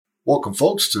Welcome,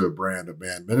 folks, to Brand of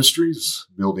Man Ministries,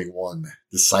 building one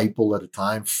disciple at a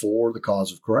time for the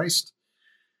cause of Christ,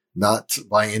 not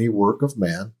by any work of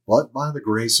man, but by the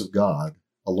grace of God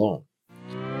alone.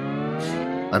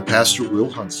 I'm Pastor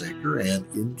Will Hunsaker, and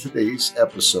in today's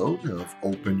episode of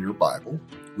Open Your Bible,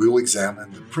 we'll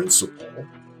examine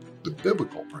the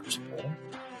biblical principle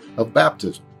of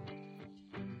baptism.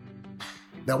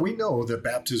 Now, we know that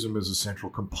baptism is a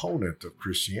central component of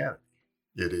Christianity.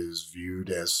 It is viewed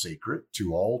as sacred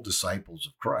to all disciples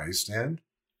of Christ and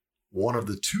one of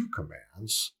the two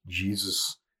commands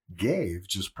Jesus gave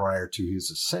just prior to his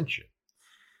ascension.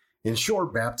 In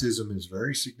short, baptism is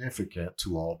very significant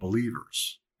to all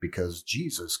believers because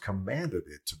Jesus commanded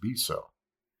it to be so.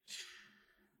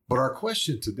 But our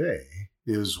question today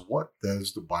is, what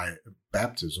does the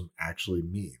baptism actually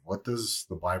mean? What does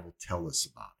the Bible tell us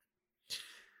about it?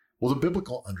 Well, the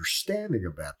biblical understanding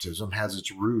of baptism has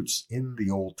its roots in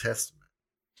the Old Testament.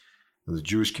 The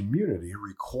Jewish community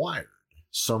required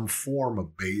some form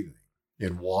of bathing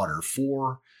in water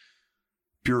for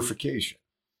purification,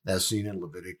 as seen in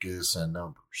Leviticus and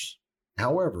Numbers.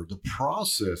 However, the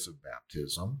process of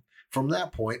baptism, from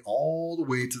that point all the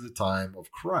way to the time of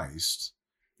Christ,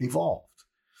 evolved.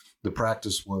 The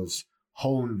practice was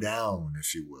honed down,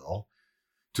 if you will,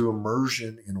 to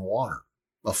immersion in water,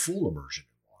 a full immersion,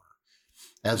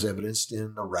 as evidenced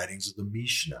in the writings of the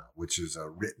Mishnah, which is a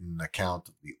written account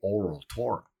of the oral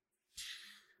Torah.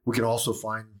 We can also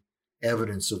find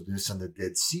evidence of this in the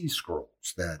Dead Sea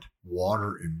Scrolls, that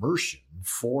water immersion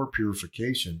for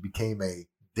purification became a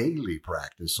daily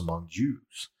practice among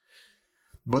Jews.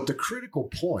 But the critical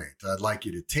point I'd like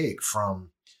you to take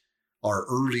from our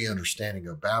early understanding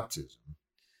of baptism,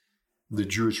 the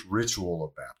Jewish ritual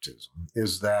of baptism,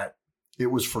 is that it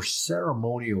was for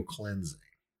ceremonial cleansing.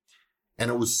 And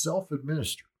it was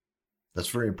self-administered. That's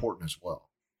very important as well.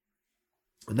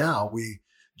 Now we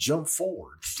jump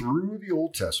forward through the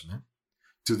Old Testament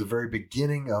to the very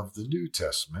beginning of the New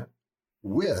Testament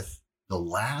with the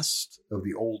last of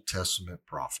the Old Testament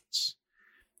prophets.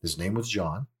 His name was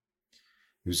John.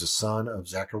 He was the son of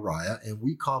Zechariah, and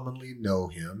we commonly know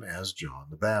him as John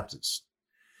the Baptist.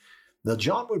 Now,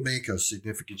 John would make a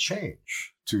significant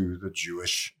change to the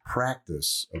Jewish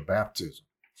practice of baptism.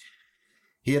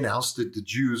 He announced that the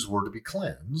Jews were to be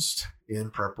cleansed in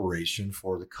preparation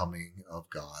for the coming of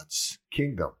God's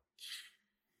kingdom.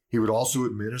 He would also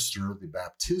administer the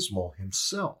baptismal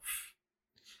himself.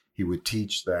 He would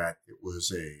teach that it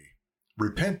was a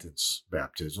repentance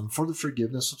baptism for the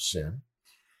forgiveness of sin,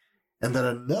 and that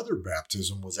another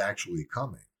baptism was actually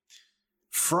coming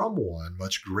from one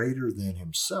much greater than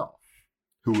himself,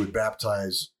 who would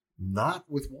baptize not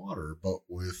with water, but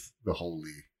with the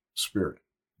Holy Spirit.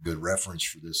 Good reference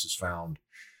for this is found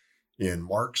in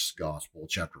Mark's Gospel,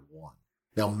 chapter 1.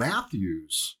 Now,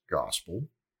 Matthew's Gospel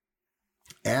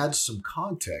adds some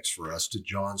context for us to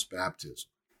John's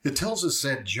baptism. It tells us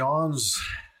that John's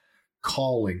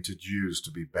calling to Jews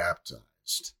to be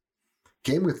baptized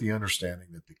came with the understanding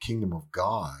that the kingdom of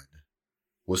God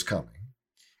was coming,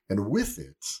 and with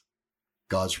it,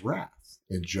 God's wrath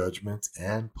and judgment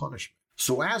and punishment.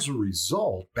 So as a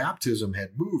result, baptism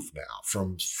had moved now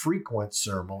from frequent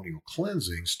ceremonial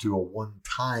cleansings to a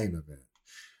one-time event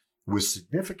with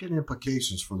significant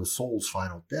implications for the soul's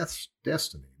final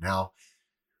destiny. Now,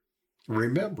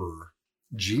 remember,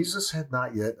 Jesus had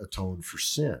not yet atoned for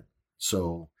sin.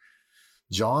 So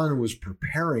John was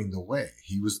preparing the way.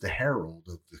 He was the herald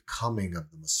of the coming of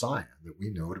the Messiah that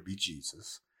we know to be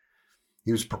Jesus.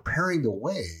 He was preparing the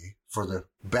way for the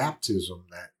baptism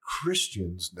that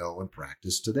Christians know and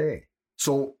practice today.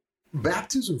 So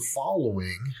baptism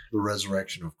following the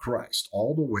resurrection of Christ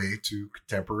all the way to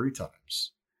contemporary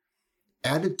times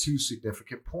added two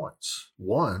significant points.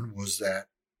 One was that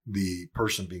the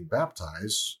person being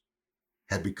baptized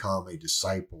had become a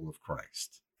disciple of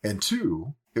Christ. And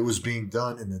two, it was being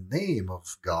done in the name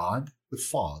of God, the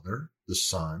Father, the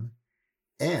Son,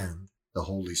 and the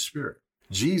Holy Spirit.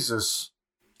 Jesus,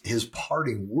 his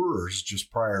parting words just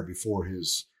before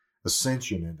his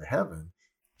ascension into heaven,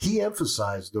 he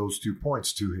emphasized those 2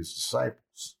 points to his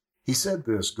disciples. He said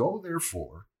this, "Go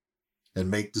therefore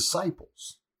and make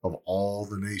disciples of all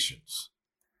the nations,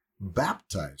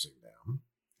 baptizing them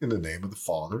in the name of the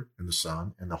Father and the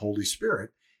Son and the Holy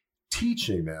Spirit,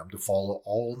 teaching them to follow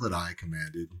all that I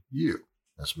commanded you."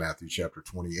 That's Matthew chapter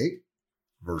 28,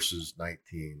 verses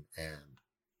 19 and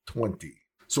 20.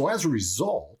 So as a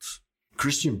result,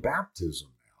 Christian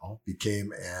baptism now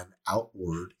became an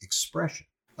outward expression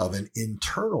of an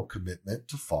internal commitment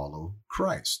to follow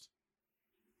Christ.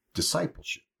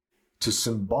 Discipleship. To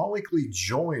symbolically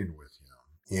join with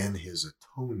him in his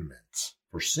atonement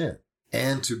for sin.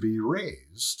 and to be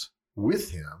raised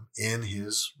with him in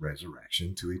his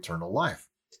resurrection to eternal life.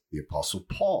 The Apostle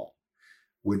Paul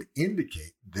would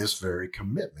indicate this very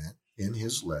commitment in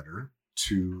his letter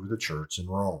to the church in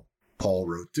Rome. Paul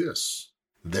wrote this,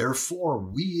 "Therefore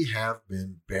we have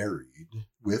been buried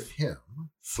with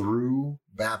him through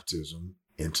baptism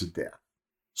into death,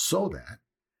 so that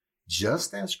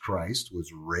just as Christ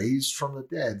was raised from the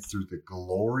dead through the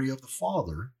glory of the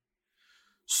Father,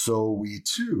 so we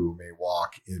too may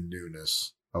walk in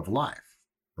newness of life."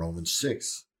 Romans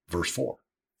 6, verse 4.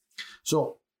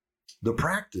 So the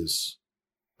practice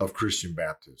of Christian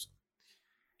baptism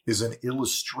is an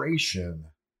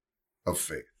illustration of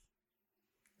faith.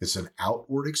 It's an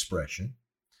outward expression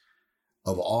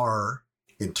of our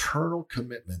internal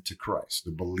commitment to Christ,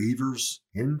 the believer's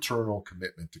internal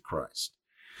commitment to Christ.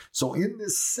 So in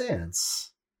this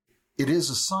sense, it is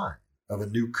a sign of a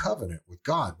new covenant with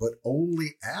God, but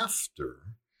only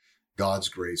after God's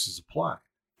grace is applied.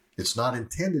 It's not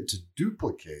intended to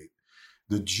duplicate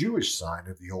the Jewish sign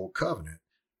of the old covenant,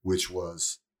 which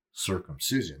was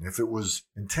circumcision. If it was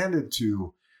intended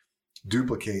to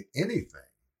duplicate anything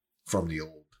from the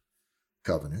old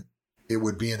covenant, it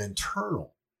would be an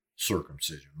internal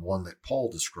circumcision, one that Paul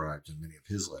describes in many of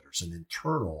his letters, an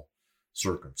internal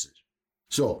circumcision.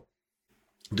 So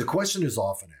the question is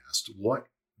often asked, what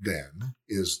then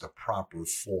is the proper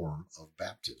form of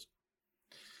baptism?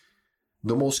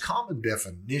 The most common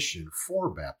definition for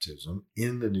baptism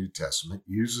in the New Testament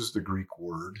uses the Greek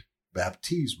word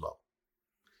baptismo,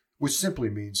 which simply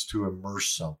means to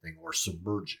immerse something or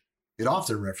submerge it. It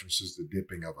often references the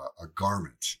dipping of a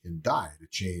garment in dye to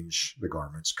change the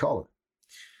garment's color.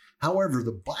 However,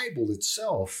 the Bible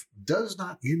itself does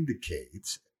not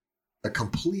indicate a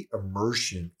complete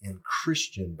immersion in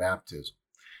Christian baptism,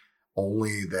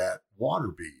 only that water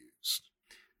be used.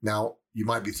 Now, you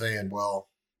might be saying, well,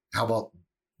 how about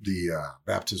the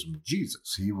baptism of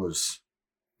Jesus? He was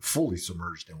fully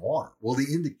submerged in water. Well,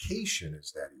 the indication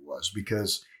is that he was,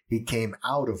 because he came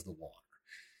out of the water.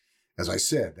 As I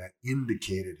said, that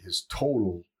indicated his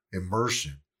total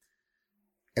immersion.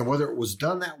 And whether it was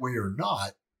done that way or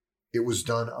not, it was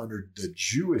done under the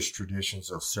Jewish traditions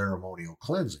of ceremonial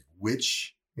cleansing,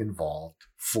 which involved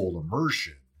full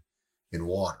immersion in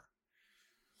water.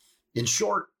 In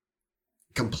short,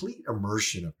 complete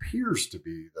immersion appears to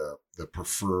be the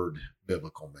preferred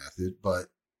biblical method, but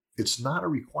it's not a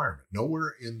requirement.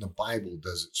 Nowhere in the Bible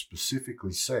does it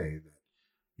specifically say that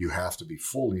you have to be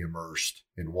fully immersed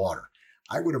in water.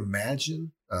 I would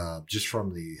imagine, just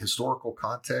from the historical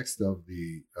context of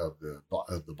the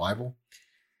Bible,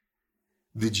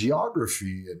 the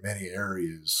geography in many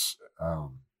areas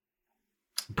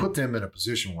put them in a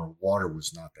position where water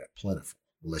was not that plentiful,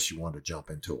 unless you wanted to jump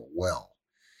into a well.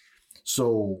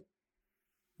 So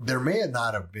there may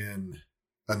not have been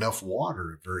enough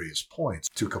water at various points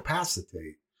to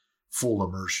capacitate full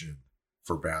immersion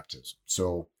for baptism.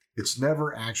 So it's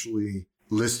never actually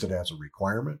listed as a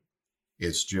requirement.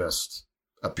 It's just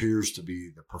appears to be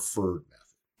the preferred method.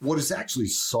 What is actually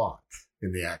sought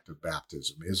in the act of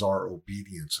baptism is our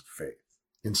obedience of faith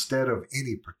instead of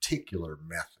any particular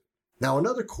method. Now,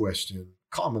 another question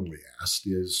commonly asked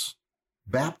is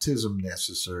baptism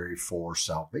necessary for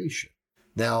salvation?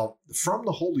 Now, from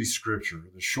the Holy Scripture,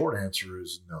 the short answer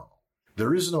is no.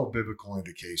 There is no biblical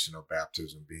indication of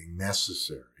baptism being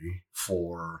necessary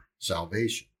for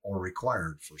salvation or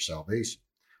required for salvation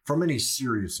from any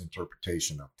serious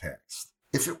interpretation of text.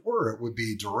 If it were, it would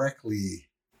be directly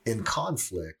in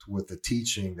conflict with the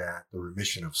teaching that the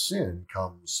remission of sin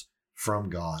comes from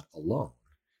God alone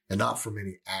and not from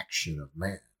any action of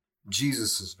man.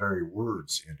 Jesus' very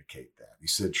words indicate that. He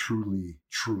said, "Truly,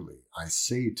 truly, I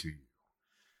say to you,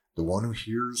 the one who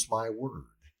hears my word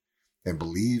and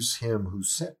believes him who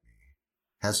sent me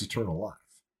has eternal life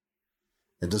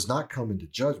and does not come into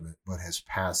judgment, but has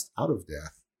passed out of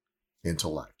death into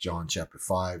life." John chapter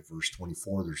 5, verse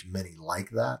 24. There's many like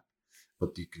that,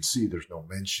 but you can see there's no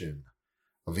mention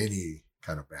of any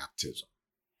kind of baptism.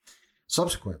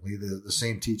 Subsequently, the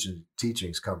same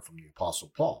teachings come from the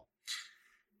Apostle Paul.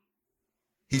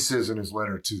 He says in his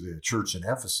letter to the church in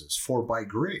Ephesus, "For by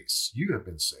grace you have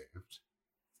been saved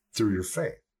through your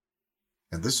faith.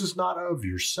 And this is not of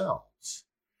yourselves.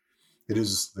 It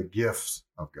is the gift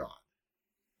of God,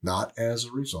 not as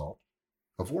a result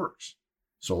of works,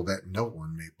 so that no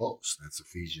one may boast." That's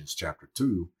Ephesians chapter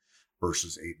 2,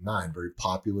 verses 8 and 9. Very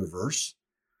popular verse,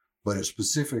 but it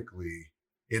specifically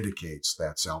indicates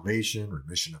that salvation,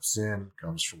 remission of sin,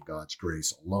 comes from God's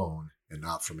grace alone and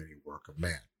not from any work of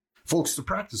man. Folks, the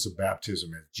practice of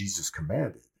baptism as Jesus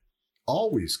commanded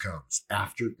always comes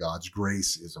after God's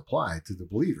grace is applied to the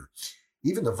believer.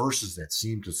 even the verses that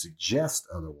seem to suggest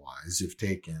otherwise, if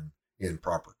taken in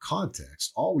proper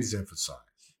context, always emphasize,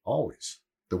 always,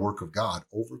 the work of God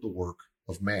over the work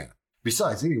of man.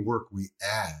 Besides, any work we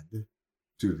add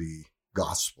to the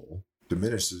gospel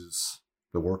diminishes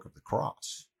the work of the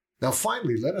cross. Now,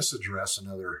 finally, let us address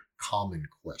another common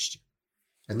question.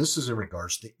 And this is in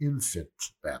regards to infant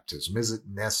baptism. Is it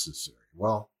necessary?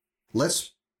 Well,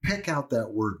 let's pick out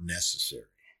that word necessary.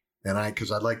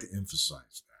 Because I'd like to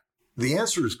emphasize that. The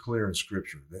answer is clear in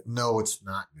Scripture that no, it's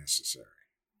not necessary.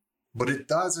 But it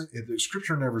doesn't, the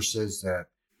Scripture never says that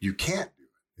you can't do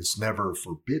it. It's never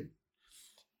forbidden.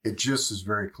 It just is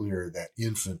very clear that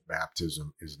infant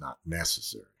baptism is not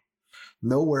necessary.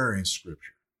 Nowhere in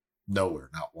Scripture, nowhere,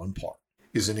 not one part,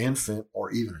 is an infant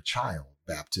or even a child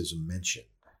baptism mentioned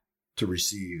to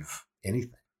receive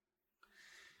anything.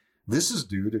 This is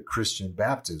due to Christian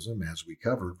baptism, as we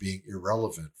covered, being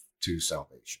irrelevant to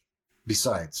salvation.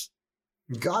 Besides,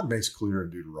 God makes clear in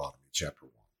Deuteronomy chapter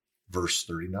 1, verse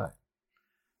 39,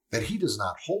 that he does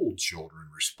not hold children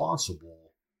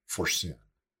responsible for sin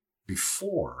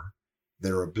before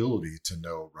their ability to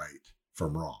know right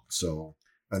from wrong. So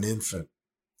an infant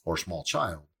or small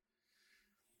child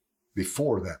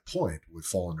before that point would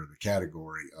fall under the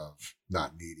category of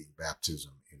not needing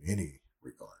baptism in any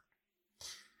regard.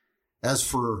 As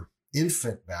for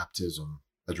infant baptism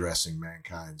addressing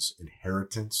mankind's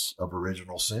inheritance of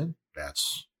original sin,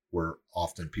 that's where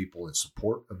often people in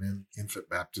support of infant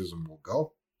baptism will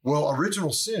go. Well,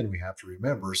 original sin, we have to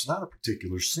remember, is not a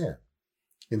particular sin.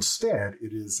 Instead,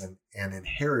 it is an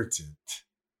inherited,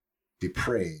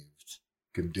 depraved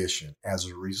condition as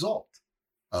a result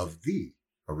of the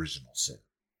original sin.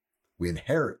 We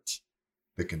inherit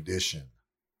the condition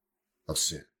of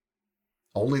sin.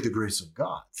 Only the grace of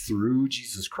God through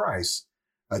Jesus Christ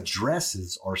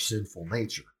addresses our sinful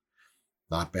nature,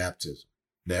 not baptism.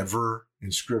 Never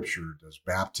in Scripture does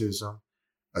baptism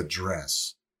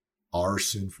address our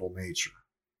sinful nature,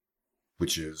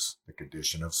 which is the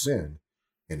condition of sin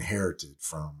inherited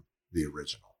from the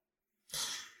original.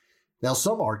 Now,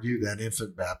 some argue that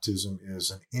infant baptism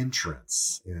is an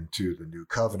entrance into the new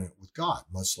covenant with God,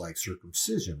 much like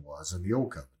circumcision was in the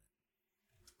old covenant.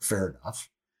 Fair enough,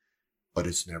 but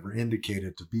it's never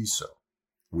indicated to be so.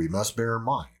 We must bear in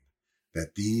mind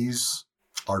that these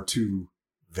are two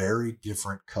very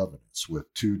different covenants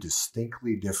with two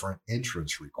distinctly different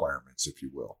entrance requirements, if you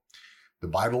will. The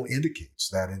Bible indicates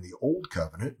that in the old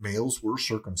covenant, males were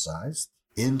circumcised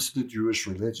into the Jewish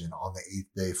religion on the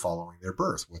 8th day following their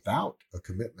birth without a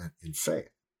commitment in faith.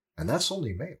 And that's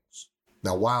only males.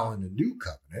 Now, while in the new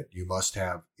covenant, you must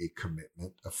have a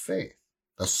commitment of faith,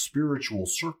 a spiritual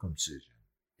circumcision,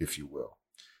 if you will,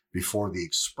 before the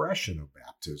expression of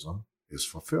baptism is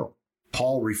fulfilled.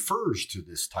 Paul refers to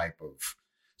this type of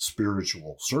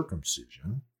spiritual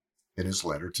circumcision in his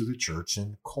letter to the church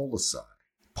in Colossae.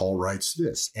 Paul writes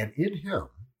this, and in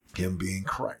him being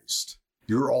Christ,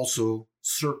 you're also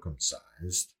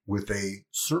circumcised with a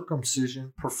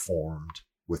circumcision performed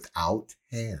without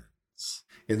hands,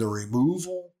 in the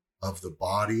removal of the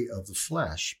body of the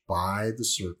flesh by the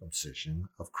circumcision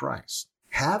of Christ,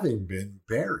 having been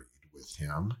buried with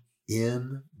him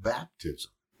in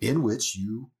baptism, in which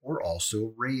you were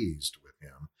also raised with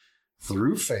him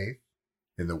through faith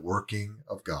in the working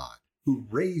of God, who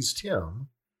raised him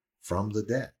from the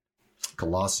dead.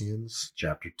 Colossians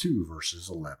chapter 2, verses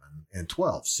 11 and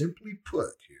 12. Simply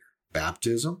put here,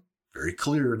 baptism, very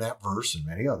clear in that verse and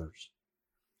many others,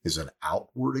 is an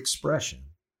outward expression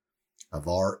of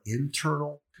our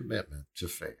internal commitment to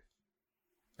faith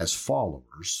as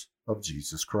followers of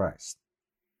Jesus Christ.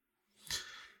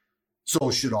 So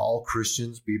should all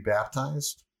Christians be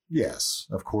baptized? Yes,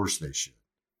 of course they should.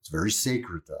 It's very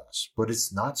sacred to us, but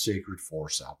it's not sacred for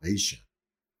salvation.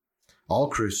 All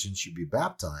Christians should be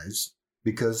baptized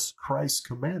because Christ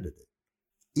commanded it.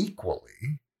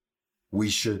 Equally, we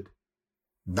should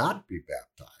not be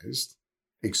baptized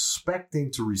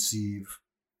expecting to receive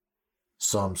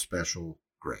some special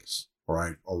grace.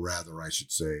 Or rather, I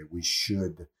should say, we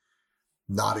should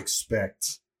not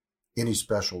expect any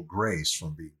special grace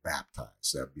from being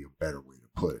baptized. That'd be a better way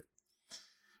to put it.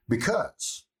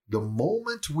 Because the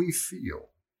moment we feel,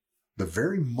 the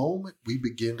very moment we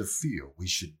begin to feel we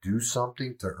should do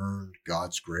something to earn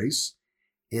God's grace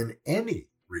in any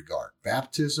regard,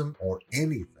 baptism or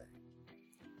anything,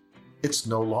 it's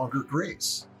no longer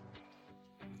grace.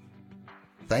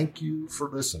 Thank you for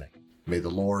listening. May the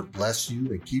Lord bless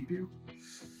you and keep you.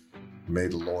 May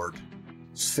the Lord's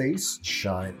face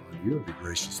shine on you and be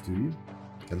gracious to you.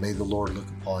 And may the Lord look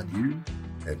upon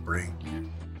you and bring you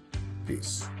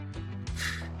peace.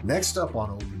 Next up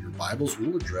on Open Your Bibles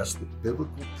will address the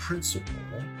biblical principle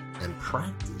and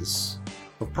practice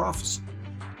of prophecy.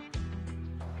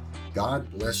 God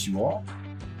bless you all.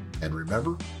 And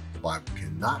remember, the Bible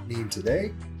cannot mean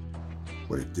today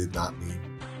what it did not mean